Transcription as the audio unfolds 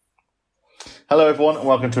Hello everyone and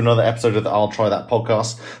welcome to another episode of the I'll Try That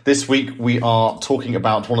podcast. This week we are talking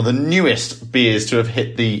about one of the newest beers to have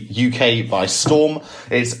hit the UK by storm.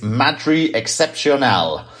 It's Madri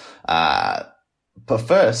Excepcional. But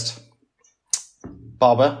first,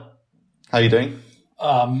 Barber, how are you doing?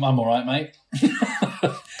 I'm alright, mate.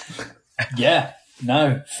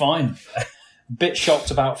 Fine. Bit shocked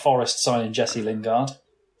about Forest signing Jesse Lingard.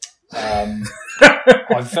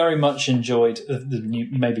 I very much enjoyed,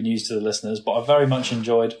 maybe news to the listeners, but I very much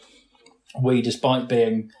enjoyed despite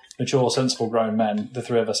being mature, sensible grown men, the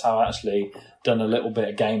three of us have actually done a little bit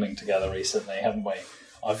of gaming together recently, haven't we?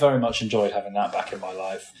 I very much enjoyed having that back in my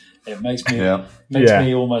life. It makes me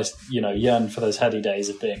me almost, yearn for those heady days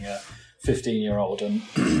of being a 15-year-old, and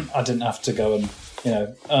I didn't have to go and,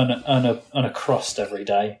 earn a crust every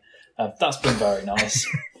day. That's been very nice.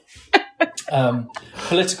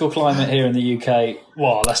 Political climate here in the UK,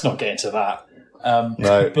 well, let's not get into that.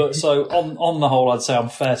 No. But so on the whole, I'd say I'm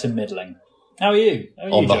fair to middling. How are you?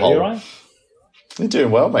 On the Joe? whole. You all right? You're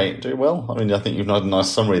doing well, mate. Doing well. I mean, I think you've had a nice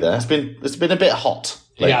summary there. It's been a bit hot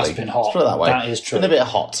lately. It has been hot. Let's put it that way. That is true. It's been a bit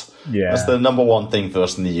hot. Yeah. That's the number one thing for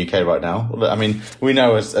us in the UK right now. I mean, we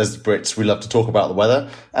know as Brits, we love to talk about the weather,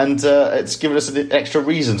 and it's given us an extra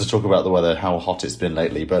reason to talk about the weather, how hot it's been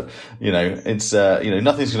lately. But, it's,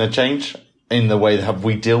 nothing's going to change in the way that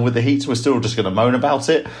we deal with the heat. We're still just going to moan about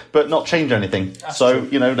it, but not change anything. That's so,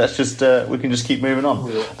 true. let's just, we can just keep moving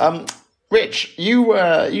on. Rich,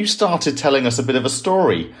 you started telling us a bit of a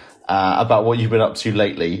story about what you've been up to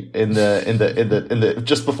lately in the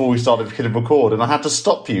just before we started hitting record, and I had to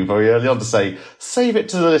stop you very early on to say save it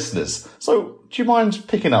to the listeners. So, do you mind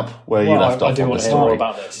picking up where you left off? I do want to hear more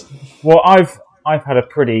about this. Well, I've had a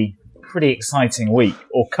pretty exciting week,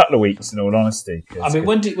 or couple of weeks, in all honesty. I mean,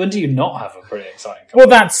 when do you not have a pretty exciting? Well,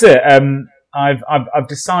 that's it. I've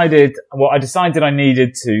decided. Well, I decided I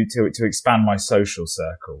needed to expand my social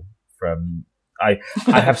circle. I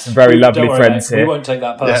have some very lovely friends here. We won't take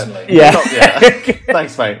that personally. Yeah.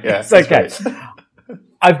 Thanks, mate. Yeah, it's okay.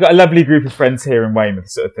 I've got a lovely group of friends here in Weymouth,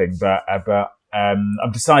 sort of thing. But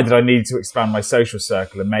I've decided I needed to expand my social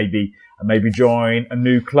circle and maybe join a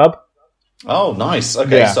new club. Oh, nice.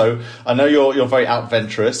 Okay, Yeah. So I know you're very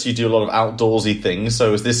adventurous. You do a lot of outdoorsy things.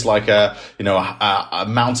 So is this like a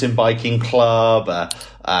mountain biking club,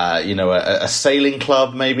 a sailing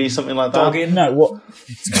club, maybe something like that? Dogging? No, what?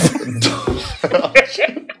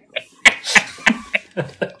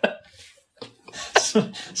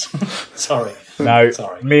 Sorry. No,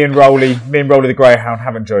 Sorry. me and Rolly the Greyhound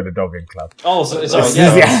haven't joined a dogging club. Oh, sorry.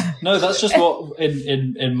 Yeah. No, that's just what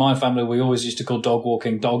in my family we always used to call dog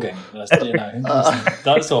walking dogging. That's,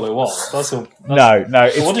 that's all it was. That's all. No.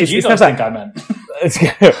 So what did you guys think I meant?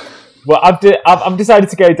 Well, I've decided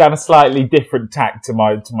to go down a slightly different tack to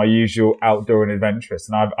my usual outdoor and adventurous,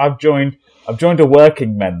 and I've joined a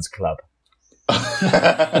working men's club.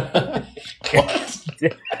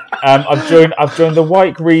 I've joined the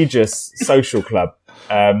White Regis Social Club,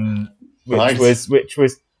 which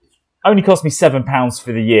was only cost me £7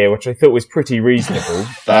 for the year, which I thought was pretty reasonable.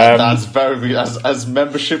 That's very as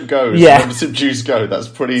membership goes. Yeah. Membership dues go. That's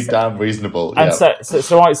pretty damn reasonable. And Yeah.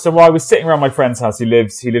 so I was sitting around my friend's house. He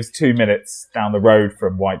lives 2 minutes down the road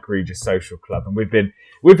from White Regis Social Club, and we've been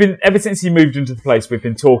ever since he moved into the place. We've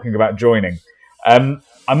been talking about joining.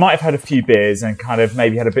 I might have had a few beers and kind of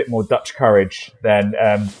maybe had a bit more Dutch courage than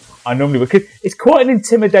I normally would. 'Cause it's quite an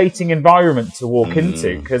intimidating environment to walk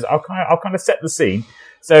into, because I'll kind of set the scene.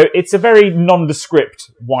 So it's a very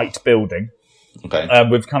nondescript white building, Okay.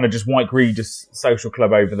 with kind of just White Regis Social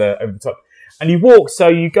Club over the top. And you walk, so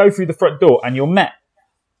you go through the front door, and you're met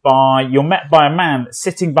by a man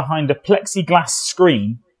sitting behind a plexiglass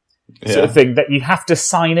screen, sort of thing, that you have to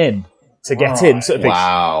sign in to get in, sort of thing.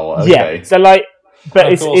 Wow. Okay. Yeah. So like.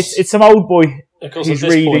 But Of course. it's some old boy Of course, who's at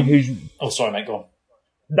this reading. point- Oh, sorry, mate. Go on.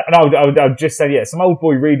 No, I'll just say some old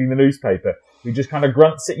boy reading the newspaper who just kind of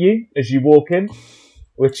grunts at you as you walk in,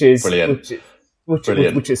 which is Brilliant.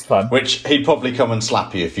 Brilliant. Which is fun. Which he'd probably come and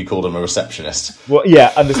slap you if you called him a receptionist. Well,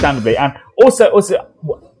 yeah, understandably, and also,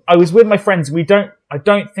 I was with my friends. I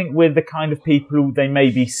don't think we're the kind of people they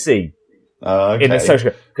maybe see Okay. in a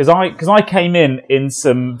social, because I came in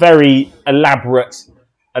some very elaborate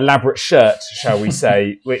shirt, shall we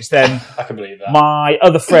say, which then I can believe that. my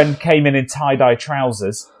other friend came in tie-dye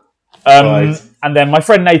trousers. Right. And then my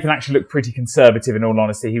friend Nathan actually looked pretty conservative, in all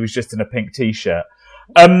honesty. He was just in a pink t-shirt.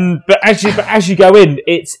 But as you go in,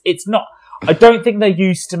 it's not, I don't think they're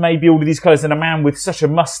used to maybe all of these colours, and a man with such a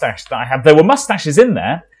moustache that I have. There were moustaches in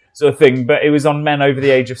there, sort of thing, but it was on men over the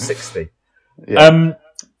age of 60. Yeah.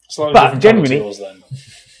 Slightly but different genuinely- colour to yours, then.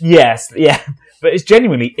 Yes, yeah. But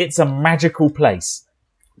it's a magical place.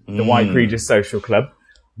 the White Regis Social Club.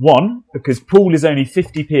 One, because pool is only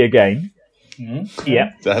 50p a game.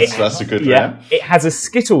 Yeah, that's a good. Yeah, it has a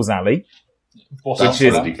Skittles alley,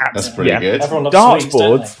 That's pretty good. Everyone loves sweets,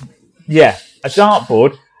 don't dartboards. Yeah, a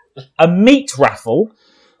dartboard, a meat raffle.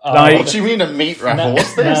 What do you mean a meat raffle?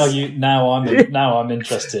 What's this? Now I'm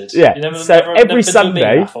interested. Yeah. Every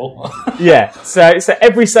Sunday. Yeah. So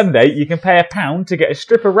every Sunday you can pay £1 to get a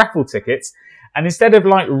strip of raffle tickets, and instead of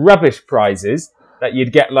like rubbish prizes that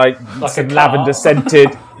you'd get like some lavender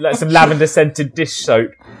scented dish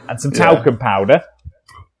soap and some talcum powder,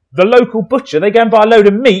 the local butcher, they go and buy a load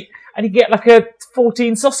of meat and you get like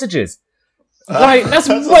 14 sausages. Like that's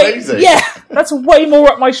way amazing. Yeah, that's way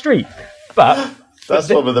more up my street. But that's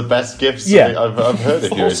one of the best gifts I've heard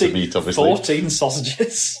if you're into meat, obviously. 14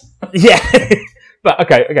 sausages. Yeah. But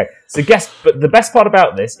okay. So but the best part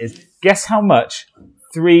about this is guess how much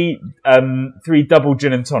three double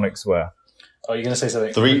gin and tonics were. Oh, you're going to say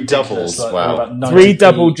something? 3 doubles, like, wow. 3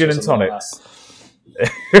 double gin and tonics.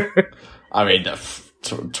 I mean,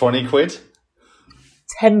 20 quid?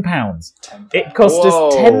 £10. It cost us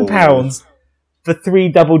 £10 for 3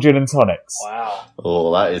 double gin and tonics. Wow.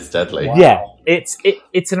 Oh, that is deadly. Wow. Yeah, it's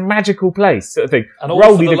a magical place, sort of thing. And all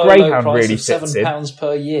Rolly for the Greyhound really fits in. £7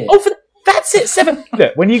 per year. Oh, that's it, 7.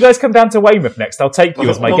 Look, when you guys come down to Weymouth next, I'll take you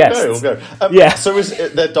as my guest. We'll go. Yeah. So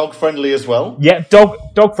they're dog friendly as well? Yeah,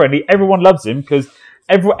 dog friendly. Everyone loves him because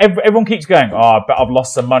everyone keeps going, I bet I've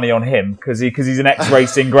lost some money on him because he's an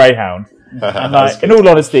ex-racing greyhound. And in all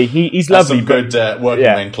honesty, he's lovely. Some good working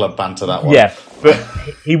men club banter, that one. Yeah, but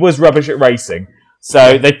he was rubbish at racing,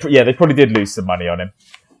 so they probably did lose some money on him.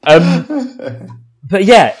 But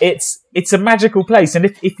yeah, it's a magical place, and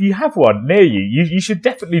if you have one near you should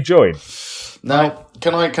definitely join. Now,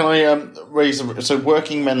 can I raise so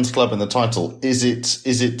working men's club in the title? Does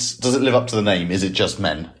it live up to the name? Is it just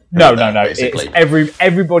men? No. Basically,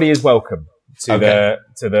 everybody is welcome to the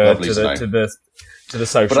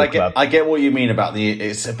social club. I get what you mean about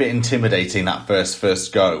it's a bit intimidating that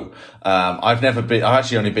first go. I've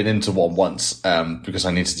actually only been into one once, because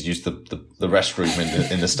I needed to use the restroom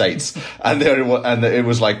in the States. And it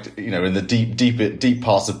was like, in the deep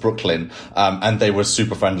parts of Brooklyn. And they were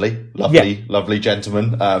super friendly, lovely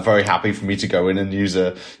gentlemen, very happy for me to go in and use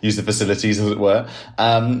the facilities, as it were.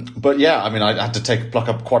 But yeah, I mean, I had to pluck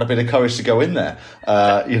up quite a bit of courage to go in there,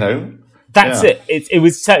 That's it. It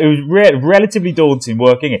was relatively daunting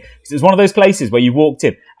working it. It was one of those places where you walked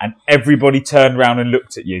in and everybody turned around and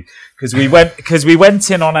looked at you because we went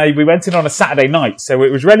in on a Saturday night, so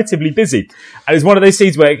it was relatively busy. And it was one of those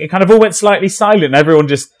scenes where it kind of all went slightly silent and everyone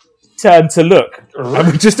just turned to look, and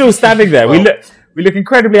we're just all standing there. We look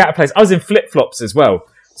incredibly out of place. I was in flip flops as well,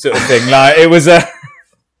 sort of thing. Like it was a.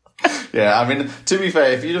 Yeah, I mean, to be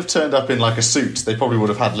fair, if you'd have turned up in like a suit, they probably would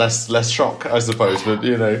have had less shock, I suppose. But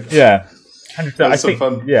yeah. That's a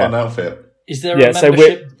fun outfit. Is there a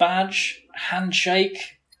membership badge, handshake?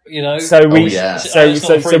 So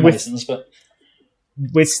but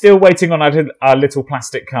we're still waiting on our little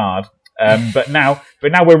plastic card. But now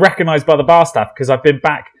we're recognised by the bar staff because I've been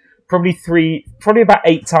back probably about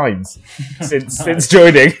 8 times since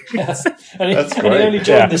joining. That's great. And he only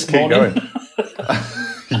joined this morning.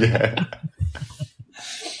 Yeah.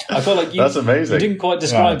 I feel like that's amazing. You didn't quite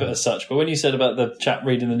describe it as such, but when you said about the chap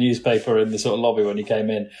reading the newspaper in the sort of lobby when he came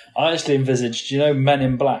in, I actually envisaged, Men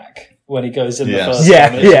in Black, when he goes in the first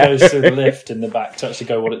time, and he goes through the lift in the back to actually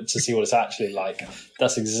to see what it's actually like.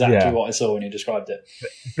 That's exactly what I saw when you described it.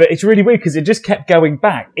 But it's really weird because it just kept going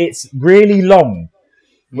back. It's really long.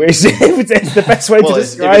 It's the best way to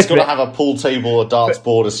describe it. It's got to have a pool table, a darts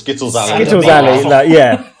board, a Skittles alley.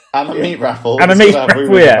 And a meat raffle. And a meat raffle,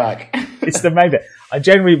 It's the main bit.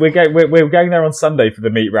 We're going there on Sunday for the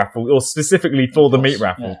meat raffle, or specifically for the meat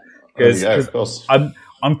raffle, because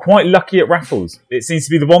I'm quite lucky at raffles. It seems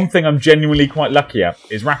to be the one thing I'm genuinely quite lucky at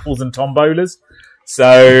is raffles and tombolas.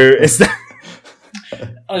 So it's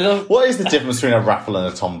what is the difference between a raffle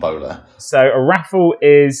and a tombola? So a raffle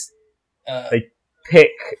is they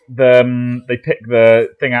pick the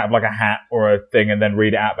thing out of like a hat or a thing and then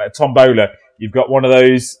read it out. But a tombola, you've got one of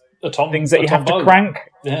those things that you have to crank.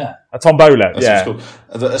 Yeah. A tombola. That's cool.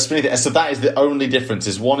 So that is the only difference.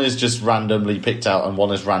 Is one is just randomly picked out and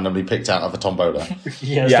one is randomly picked out of a tombola.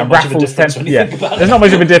 Raffles tend there's not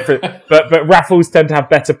much of a difference, but raffles tend to have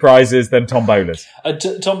better prizes than tombolas.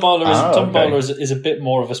 Tombola is a bit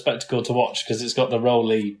more of a spectacle to watch because it's got the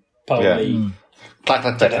roly poly. Clack,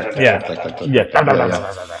 clack, clack, clack, clack, clack, clack, clack.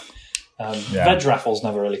 Veg raffles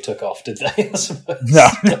never really took off, did they? I suppose. No.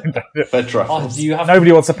 Veg raffles.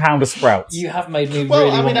 Nobody wants a pound of sprouts. You have made me Well,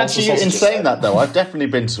 really I mean, want actually, lots of in sausages, saying that though, I've definitely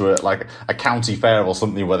been to a county fair or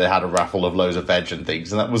something where they had a raffle of loads of veg and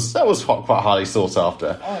things, and that was quite highly sought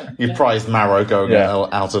after. You prized marrow going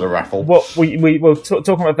out at a raffle. Well,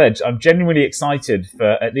 talking about veg, I'm genuinely excited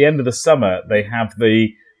for at the end of the summer they have the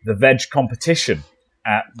veg competition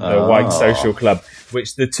at the White Social Club,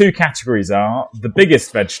 which the two categories are the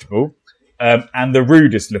biggest vegetable and the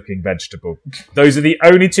rudest looking vegetable. Those are the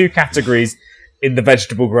only two categories in the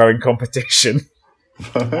vegetable growing competition.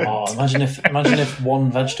 Imagine if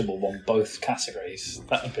one vegetable won both categories.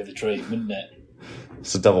 That would be the dream, wouldn't it?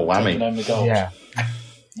 It's a double whammy. Taking home the gold. Yeah.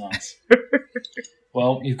 Nice.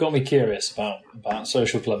 Well, you've got me curious about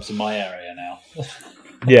social clubs in my area now.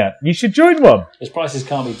 Yeah, you should join one. Those prices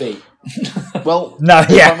can't be beat. Well, no,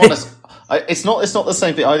 yeah. If I'm honest, it's not the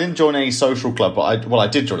same thing. I didn't join any social club, but I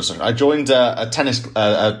did join a social. I joined a tennis.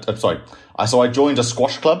 So I joined a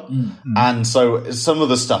squash club, and so some of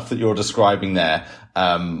the stuff that you're describing there,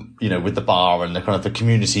 with the bar and the kind of the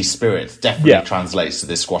community spirit, definitely translates to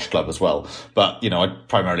this squash club as well. But I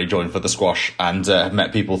primarily joined for the squash and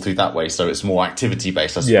met people through that way, so it's more activity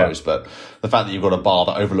based, I suppose. Yeah. But the fact that you've got a bar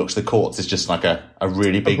that overlooks the courts is just like a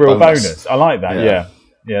really big bonus. I like that.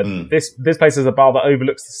 Yeah. This place has a bar that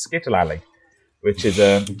overlooks the Skittle Alley, which is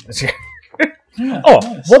nice.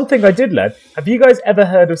 One thing I did learn. Have you guys ever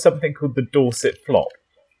heard of something called the Dorset Flop?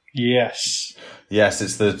 Yes. Yes,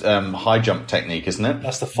 it's the high jump technique, isn't it?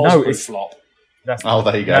 That's the false flop.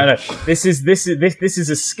 There you go. No. This is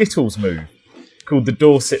a Skittles move called the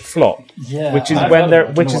Dorset Flop. Yeah, which is what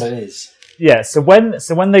it is. Yeah, so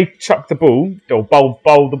when they chuck the ball or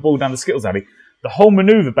bowl the ball down the Skittles alley, the whole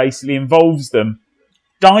manoeuvre basically involves them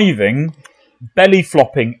diving, belly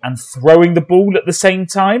flopping, and throwing the ball at the same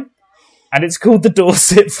time. And it's called the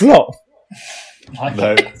Dorset Flop. No, I'm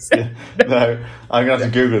going to have to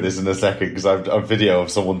Google this in a second because I've a video of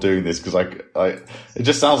someone doing this because it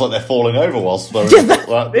just sounds like they're falling over whilst throwing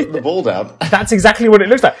the ball down. That's exactly what it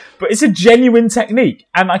looks like. But it's a genuine technique.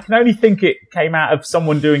 And I can only think it came out of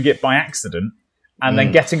someone doing it by accident and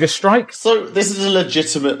then getting a strike. So this is a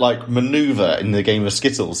legitimate manoeuvre in the game of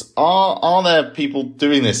Skittles. Are there people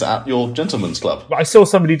doing this at your gentleman's club? I saw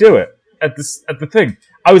somebody do it at the thing.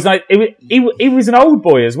 I was like, he was an old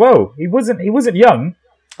boy as well. He wasn't young.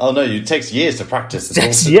 Oh no, it takes years to practice the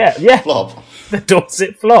Dorset flop. The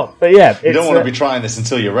Dorset Flop. But yeah, you don't want to be trying this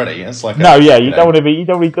until you're ready. It's like you don't want to be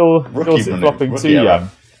Dorset flopping too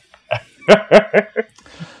young.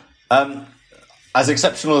 As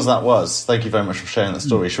exceptional as that was, thank you very much for sharing that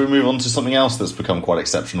story. Should we move on to something else that's become quite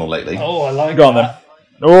exceptional lately? Oh, I like Go on that.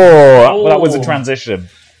 Then. Well, that was a transition.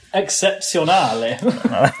 Exceptionale.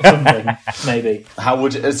 Something, maybe.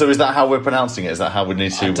 So is that how we're pronouncing it? Is that how we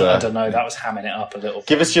need to... I don't know. That was hamming it up a little bit.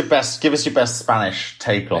 Give us your best Spanish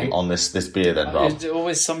take on this beer then, Rob. Is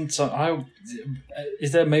always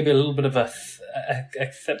is there maybe a little bit of a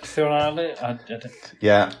excepcionale?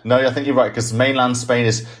 Yeah. No, I think you're right, because mainland Spain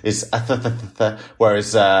is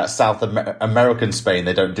whereas South American Spain,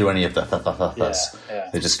 they don't do any of the Yeah.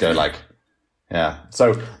 They just go like... Yeah.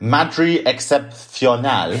 So, Madri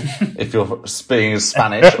Excepcional, if you're speaking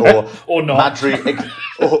Spanish, or not.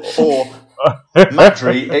 or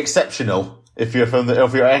Madri Exceptional, if you're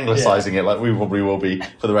anglicising it, like we probably will be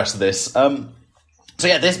for the rest of this. So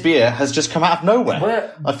yeah, this beer has just come out of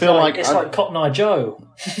nowhere. I feel like it's like Cotton Eye Joe.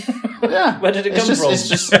 Yeah. Where did it come from? It's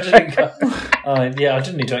just... Where did it come? I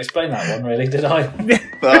didn't need to explain that one, really, did I?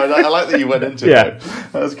 No, I like that you went into it.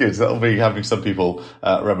 That's good. So that'll be having some people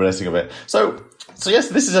reminiscing of it. So yes,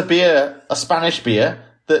 this is a Spanish beer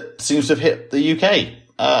that seems to have hit the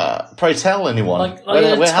UK. Pray tell anyone,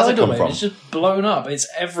 where has it come from? It's just blown up. It's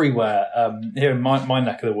everywhere here in my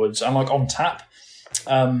neck of the woods. And on tap.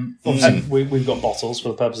 Obviously, we've got bottles for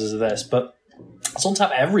the purposes of this, but it's on tap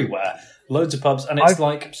everywhere. Loads of pubs, and it's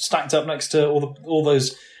stacked up next to all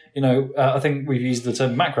those. I think we've used the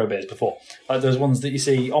term macro beers before, like those ones that you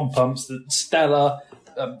see on pumps. That Stella,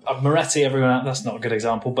 Moretti, everyone. That's not a good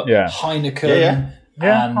example, but Heineken,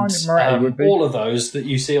 and all of those that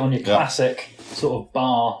you see on your classic sort of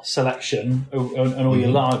bar selection and all your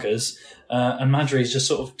lagers. And Madri's just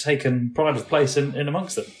sort of taken pride of place in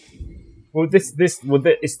amongst them. Well, it's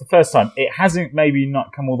the first time. It hasn't maybe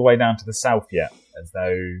not come all the way down to the south yet, as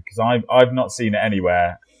though because I've not seen it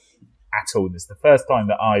anywhere at all. It's the first time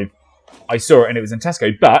that I saw it, and it was in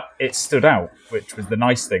Tesco, but it stood out, which was the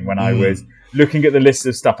nice thing. When I was looking at the list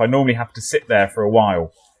of stuff, I normally have to sit there for a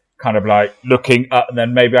while, kind of like looking up, and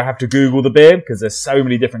then maybe I have to Google the beer because there's so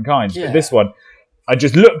many different kinds. Yeah. But this one, I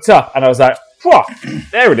just looked up and I was like, "Whoa,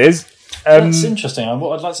 there it is." That's interesting. I'd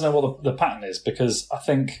like to know what the pattern is, because I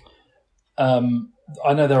think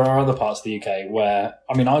I know there are other parts of the UK where,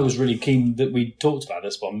 I mean, I was really keen that we talked about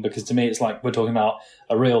this one, because to me it's like we're talking about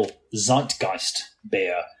a real zeitgeist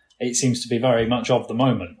beer. It seems to be very much of the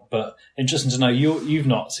moment, but interesting to know you've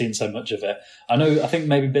not seen so much of it. I think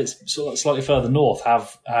maybe bits sort of slightly further north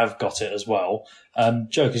have got it as well.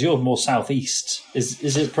 Joe, because you're more southeast,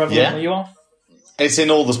 is it prevalent where you are? It's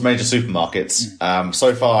in all the major supermarkets.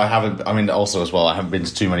 So far, I haven't. I mean, also as well, I haven't been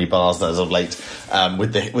to too many bars as of late.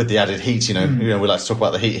 With the added heat, we like to talk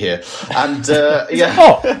about the heat here, and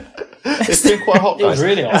it's been quite hot, guys. It's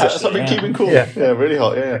really hot. So I've been keeping cool. Yeah, really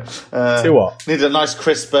hot. Yeah. Too hot. Needed a nice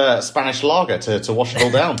crisp Spanish lager to wash it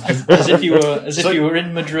all down. as if you were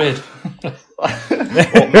in Madrid.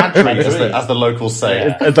 Madrid, as the locals say.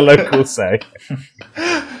 Yeah. As the locals say.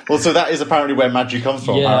 Well, so that is apparently where Madrid comes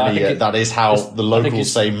from. Yeah, apparently, that is how the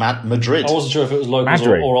locals say Madrid. I wasn't sure if it was locals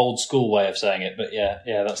or old school way of saying it, but yeah,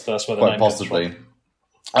 that's where the quite name possibly. comes from.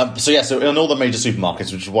 So in all the major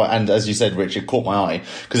supermarkets, which is why, and as you said, Rich, it caught my eye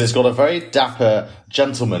because it's got a very dapper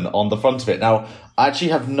gentleman on the front of it. Now, I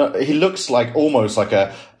actually he looks like almost like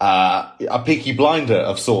a Peaky Blinder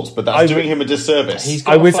of sorts, but that's doing him a disservice.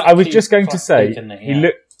 I was just going to say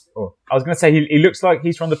he looks like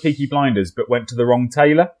he's from the Peaky Blinders, but went to the wrong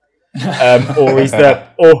tailor.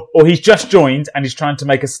 Or he's just joined and he's trying to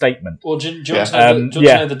make a statement. Well, do you want to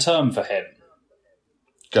know the term for him?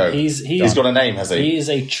 Go. He's got a name, has he? He is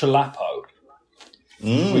a chulapo,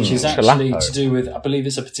 which is actually to do with, I believe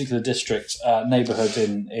it's a particular district, neighbourhood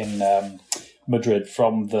in Madrid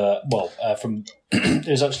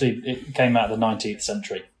it came out of the 19th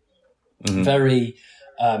century. Mm-hmm. Very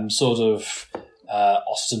sort of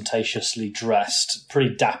ostentatiously dressed,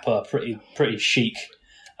 pretty dapper, pretty chic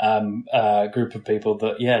group of people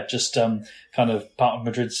that, just kind of part of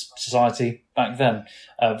Madrid's society back then.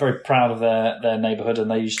 Very proud of their neighbourhood,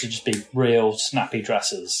 and they used to just be real snappy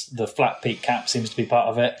dressers. The flat peak cap seems to be part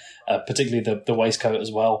of it, particularly the waistcoat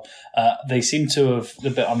as well. They seem to have, the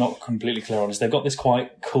bit I'm not completely clear on is they've got this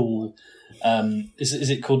quite cool, is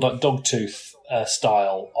it called like dogtooth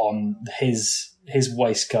style on his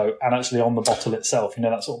waistcoat, and actually on the bottle itself,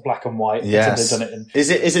 that sort of black and white. Yes. They've done it in. Is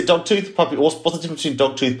it dogtooth puppy? What's the difference between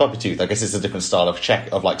dogtooth puppy tooth? I guess it's a different style of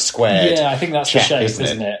like squared. Yeah, I think that's check, the shape,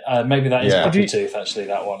 isn't it? Maybe that is puppy tooth. Actually,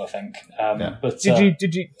 that one I think. But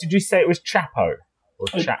did you say it was Chapo or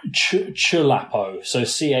Chulapo? So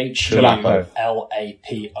CHULAPO,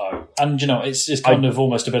 and it's kind of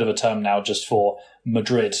almost a bit of a term now just for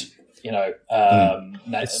Madrid.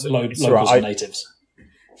 Locals and natives.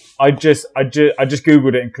 I just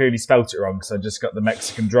googled it and clearly spelt it wrong because I just got the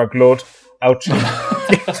Mexican drug lord El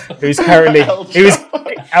Chapo, who's currently El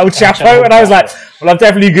Chapo, and I was like, well, I've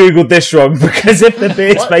definitely googled this wrong because if the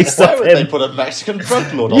beer's based off him, they put a Mexican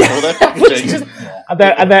drug lord on all their packaging. And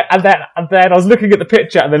then I was looking at the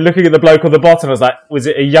picture and then looking at the bloke on the bottom. I was like, was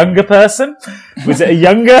it a younger person? Was it a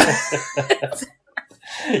younger?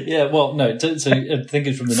 Yeah, well, no. So I think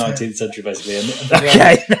it's from the 19th century, basically, and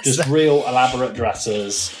just real elaborate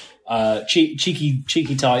dressers,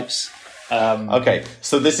 cheeky types. Okay,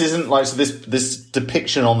 so this isn't like this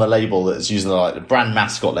depiction on the label that's using like the brand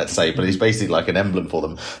mascot, let's say, but it's basically like an emblem for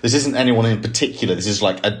them. This isn't anyone in particular. This is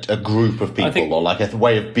like a group of people, or like a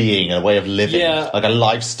way of being, a way of living, like a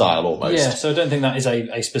lifestyle almost. Yeah, so I don't think that is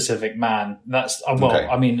a specific man. That's okay.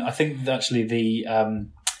 I mean, I think that actually the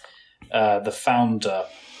founder,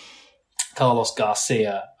 Carlos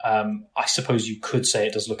Garcia, I suppose you could say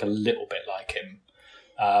it does look a little bit like him,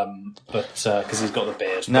 but because he's got the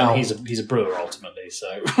beard. Now he's a brewer ultimately.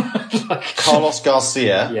 So Carlos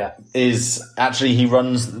Garcia, is actually he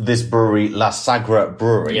runs this brewery, La Sagra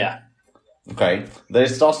Brewery. Yeah. Okay, they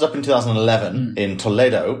started up in 2011 in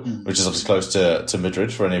Toledo, which is obviously close to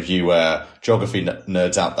Madrid for any of you geography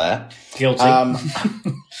nerds out there. Guilty.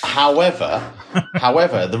 However,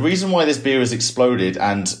 the reason why this beer has exploded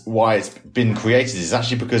and why it's been created is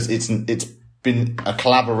actually because it's been a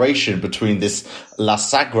collaboration between this La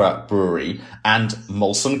Sagra Brewery and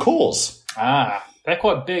Molson Coors. They're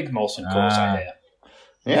quite big, Molson Coors, I hear.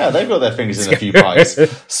 Yeah, they've got their fingers in a few pies.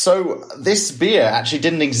 So this beer actually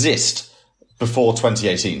didn't exist before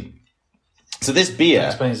 2018. So this beer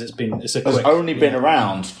has only been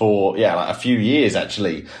around for like a few years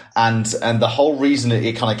actually, and the whole reason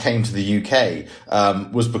it kind of came to the UK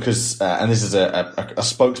was because and this is a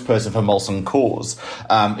spokesperson for Molson Coors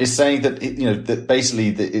is saying that that basically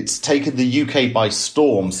it's taken the UK by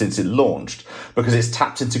storm since it launched because it's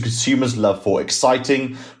tapped into consumers' love for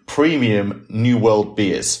exciting premium New World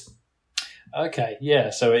beers. Okay,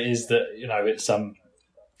 yeah. So it is that it's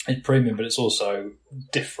premium, but it's also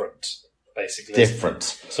different. basically. different.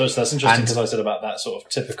 So that's interesting because I said about that sort of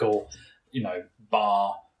typical,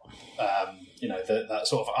 bar, that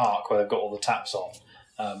sort of arc where they've got all the taps on.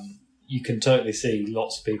 You can totally see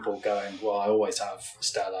lots of people going, well, I always have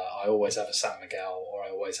Stella, I always have a San Miguel, or I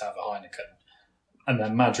always have a Heineken. And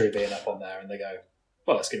then Madri being up on there, and they go,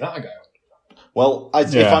 well, let's give that a go. Well,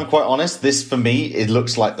 if I'm quite honest, this for me, it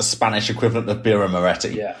looks like the Spanish equivalent of Birra Moretti.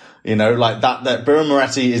 Yeah. Like that Birra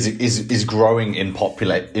Moretti is growing in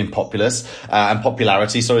populace, and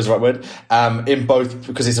popularity, sorry is the right word, in both,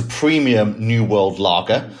 because it's a premium New World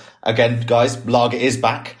lager. Again, guys, lager is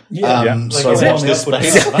back. So watch this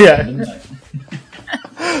space.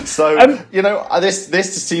 So,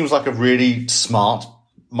 this seems like a really smart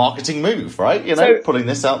marketing move, right? Putting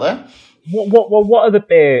this out there. What other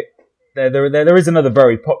beer? There is another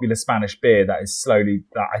very popular Spanish beer that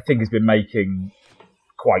I think has been making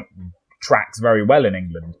quite tracks very well in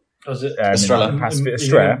England. Was it Estrella?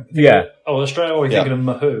 Estrella, yeah. Oh, Estrella, or are you thinking of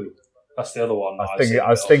Mahou? That's the other one. I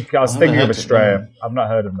was thinking of Estrella. I've not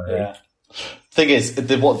heard of Mahou. Yeah. Thing is,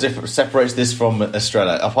 what separates this from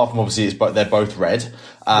Estrella, apart from obviously they're both red,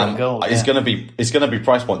 it's going to be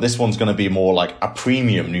price point. This one's going to be more like a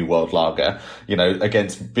premium New World lager,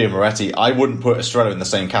 against Birra Moretti. I wouldn't put Estrella in the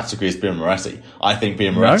same category as Birra Moretti. I think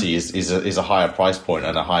Birra Moretti is a higher price point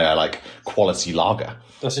and a higher quality lager.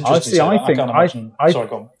 That's interesting. I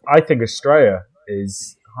think Estrella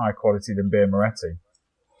is higher quality than Birra Moretti.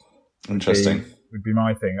 Interesting. Would be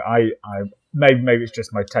my thing. I maybe it's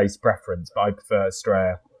just my taste preference, but I prefer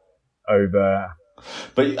Estrella over.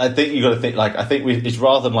 But I think you got to think it's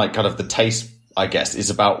rather than kind of the taste. I guess it's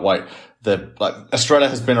about Estrella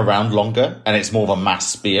has been around longer and it's more of a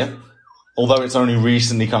mass beer. Although it's only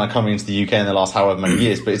recently kind of coming into the UK in the last however many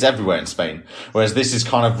years, but it's everywhere in Spain. Whereas this is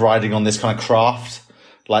kind of riding on this kind of craft,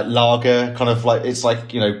 lager, kind of it's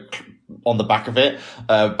on the back of it,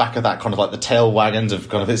 back of that kind of the tail wagons of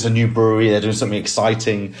kind of, it's a new brewery, they're doing something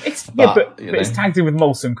exciting. But it's tagged in with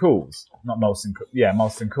Molson Coors. Not Molson Coors. Yeah,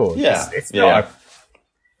 Molson Coors. Yeah.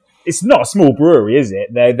 It's not a small brewery, is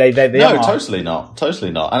it? They No, are. Totally not.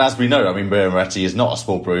 And as we know, Birra Moretti is not a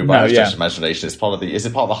small brewery by any stretch of imagination. It's part of the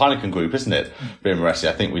Heineken group, isn't it? Birra Moretti,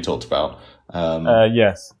 I think we talked about.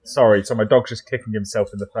 Yes. Sorry, so my dog's just kicking himself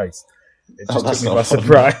in the face. It just took me by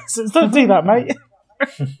surprise. Don't do that, mate.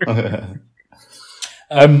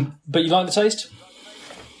 But you like the taste?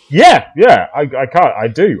 Yeah. I can't. I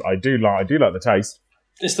do like the taste.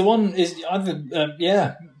 It's the one is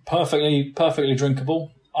either perfectly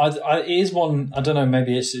drinkable. It is one. I don't know.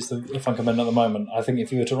 Maybe it's the Funkerman at the moment. I think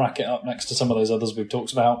if you were to rack it up next to some of those others we've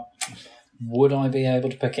talked about, would I be able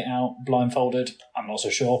to pick it out blindfolded? I'm not so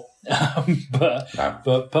sure,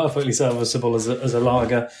 but perfectly serviceable as a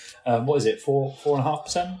lager. What is it?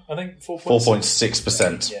 4.5%? I think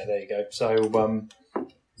 4.6%. Yeah, there you go. So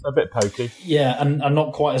a bit pokey. Yeah, and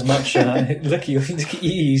not quite as much. Look at you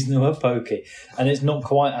using the word pokey, and it's not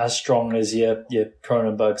quite as strong as your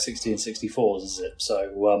Kronenberg 60 and 64s, is it?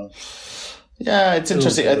 So yeah, it's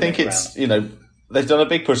interesting. I think it's they've done a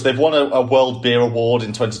big push. They've won a World Beer Award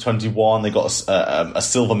in 2021. They got a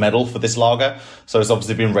silver medal for this lager. So it's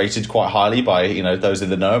obviously been rated quite highly by, those in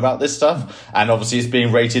the know about this stuff. And obviously it's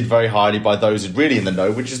being rated very highly by those really in the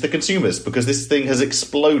know, which is the consumers, because this thing has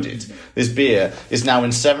exploded. This beer is now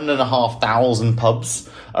in 7,500 pubs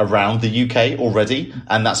around the UK already.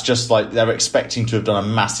 And that's just they're expecting to have done a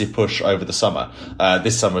massive push over the summer.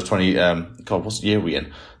 This summer was what year are we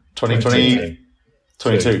in? 2020.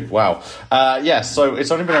 22. Wow. So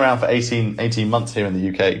it's only been around for 18 months here in the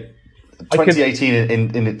UK. 2018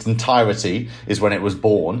 in its entirety is when it was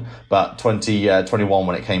born, but 2021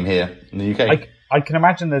 when it came here in the UK. I can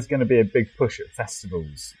imagine there's going to be a big push at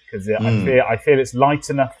festivals because I feel it's light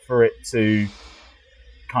enough for it to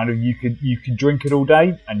kind of you could drink it all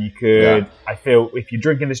day, and you could. Yeah. I feel if you're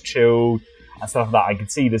drinking this chilled and stuff like that, I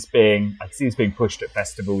could see this being pushed at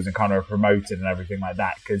festivals and kind of promoted and everything like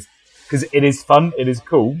that because it is fun, it is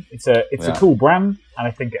cool. It's a cool brand, and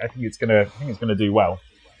I think it's gonna do well.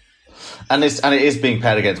 And it is being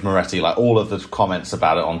paired against Moretti. All of the comments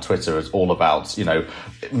about it on Twitter is all about,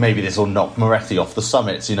 maybe this will knock Moretti off the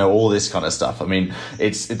summits, all this kind of stuff. I mean,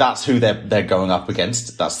 that's who they're going up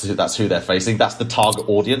against. That's who they're facing. That's the target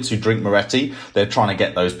audience who drink Moretti. They're trying to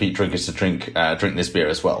get those peat drinkers to drink this beer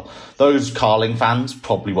as well. Those Carling fans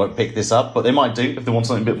probably won't pick this up, but they might do if they want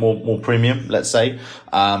something a bit more premium, let's say.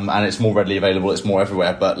 And it's more readily available. It's more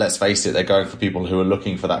everywhere. But let's face it, they're going for people who are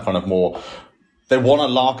looking for that kind of more. They want a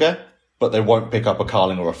lager, but they won't pick up a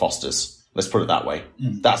Carling or a Foster's. Let's put it that way.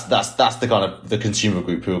 That's the kind of the consumer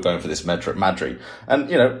group who are going for this Madri.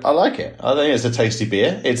 And, I like it. I think it's a tasty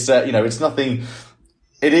beer. It's, it's nothing,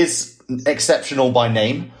 it is exceptional by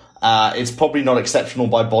name. It's probably not exceptional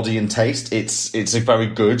by body and taste. It's a very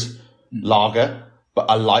good lager, but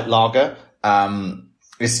a light lager.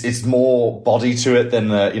 It's more body to it than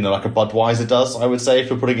like a Budweiser does, I would say, if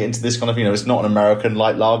you're putting it into this kind of, it's not an American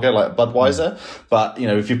light lager like Budweiser, but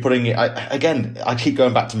if you're putting it, I keep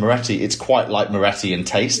going back to Moretti. It's quite like Moretti in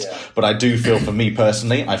taste, but I do feel, for me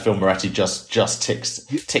personally, I feel Moretti just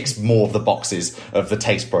ticks more of the boxes of the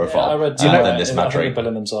taste profile I read than this I think Madri. they're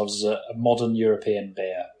billing themselves as a modern European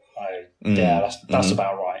beer. That's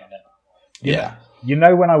about right, isn't it? Yeah.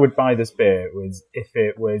 When I would buy this beer was if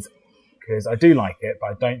it was, because I do like it,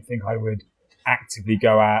 but I don't think I would actively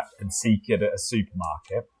go out and seek it at a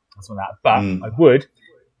supermarket. That's what that. But I would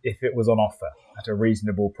if it was on offer at a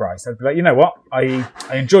reasonable price. I'd be like, you know what, I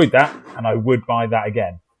enjoyed that, and I would buy that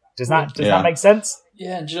again. Does that make sense?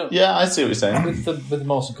 Yeah. Do you know, I see what you're saying. With the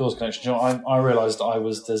Molson Coors connection, do you know, I realised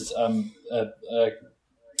there's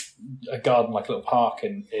a garden, like a little park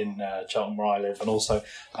in Cheltenham where I live, and also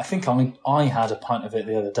I think I had a pint of it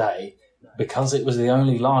the other day because it was the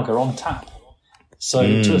only lager on tap. So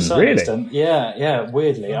to a certain extent,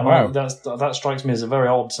 weirdly, and wow. that strikes me as a very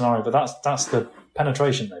odd scenario, but that's the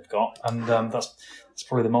penetration they've got, and that's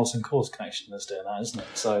probably the Molson Coors connection that's doing that, isn't it?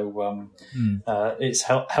 So it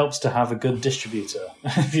helps to have a good distributor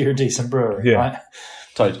if you're a decent brewery, right?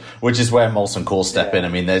 Which is where Molson Coors step in. I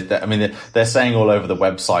mean, they're saying all over the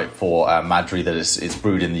website for Madri that it's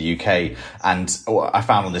brewed in the UK, and I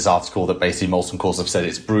found on this article that basically Molson Coors have said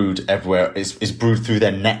it's brewed everywhere. It's brewed through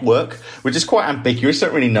their network, which is quite ambiguous.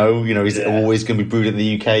 Don't really know. Is it always going to be brewed in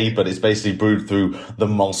the UK? But it's basically brewed through the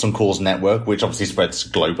Molson Coors network, which obviously spreads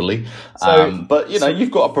globally. But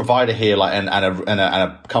you've got a provider here like and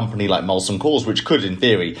a company like Molson Coors, which could, in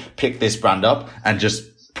theory, pick this brand up and just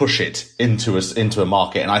push it into a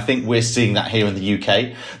market. And I think we're seeing that here in the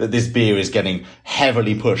UK, that this beer is getting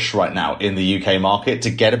heavily pushed right now in the UK market to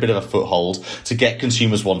get a bit of a foothold, to get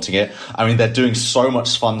consumers wanting it. I mean, they're doing so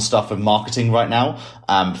much fun stuff in marketing right now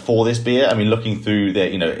for this beer. I mean, looking through their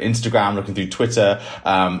Instagram, looking through Twitter,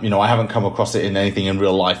 I haven't come across it in anything in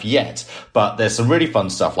real life yet, but there's some really fun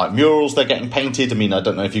stuff like murals they're getting painted. I mean, I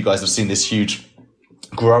don't know if you guys have seen this huge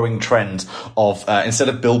growing trend of instead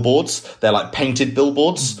of billboards, they're like painted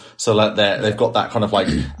billboards. So like they've got that kind of like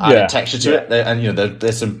texture to it. And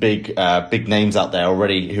there's some big names out there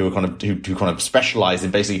already who are kind of specialize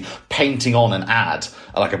in basically painting on an ad,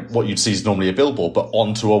 like what you'd see is normally a billboard, but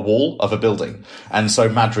onto a wall of a building. And so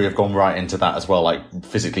Madri have gone right into that as well, like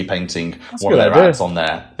physically painting one of their ads on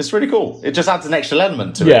there. It's really cool. It just adds an extra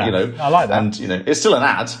element to it, I like that. And it's still an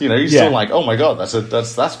ad. You're still like, oh my god,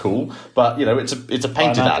 that's cool. But it's a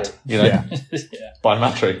painted ad, by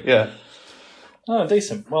Madri. Yeah. Oh,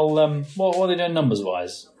 decent. Well, what are they doing numbers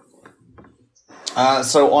wise?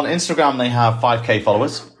 So on Instagram they have 5k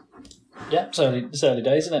followers. Yeah, it's early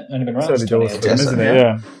days, isn't it? Only been around early doors, isn't it?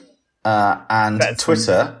 Yeah. And that's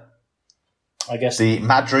Twitter, I guess the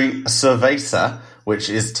Madri Cerveza, which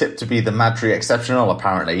is tipped to be the Madri Exceptional,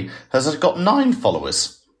 apparently, has got 9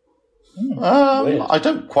 followers. I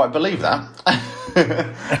don't quite believe that.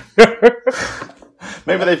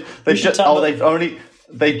 Maybe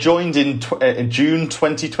they joined in June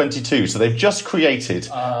 2022, so they've just created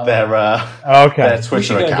their Twitter we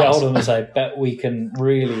should account. Get hold of them and say, bet we can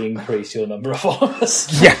really increase your number of followers.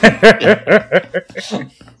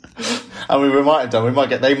 And we might have done.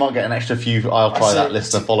 They might get an extra few. I'll try that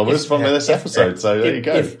list of followers from this episode. So there you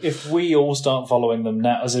go. If we all start following them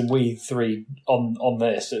now, as in we three on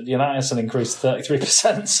this, that's an increase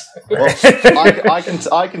 33%. So.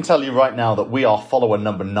 Well, I can tell you right now that we are follower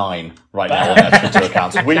number 9 right now on their Twitter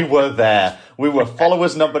accounts. We were there. We were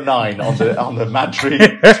followers number 9 on the Madri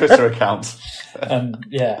Twitter account. And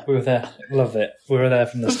we were there. Loved it. We were there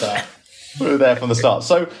from the start. We were there from the start.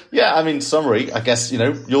 So, summary, I guess,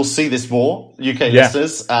 you'll see this more. UK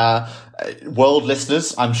listeners, world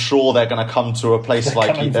listeners, I'm sure they're going to come to a place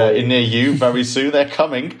near you very soon. They're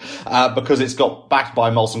coming because it's got backed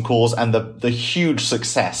by Molson Coors, and the huge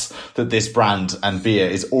success that this brand and beer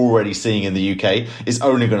is already seeing in the UK is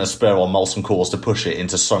only going to spur on Molson Coors to push it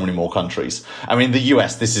into so many more countries. I mean, the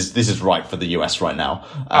US, this is right for the US right now.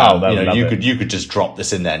 You could just drop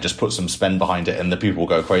this in there and just put some spend behind it, and the people will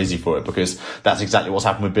go crazy for it, because that's exactly what's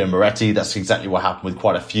happened with Beer Moretti. That's exactly what happened with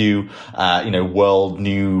quite a few, world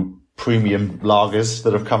new premium lagers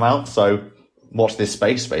that have come out. So watch this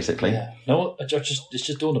space, basically. Yeah. It's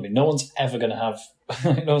just dawned on me. No one's ever going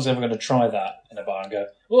to try that in a bar and go,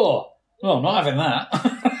 I'm not having that.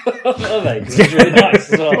 Are they? 'Cause it's really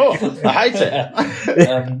nice as well. I hate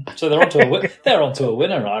it. So they're onto a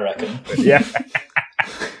winner, I reckon. Yeah.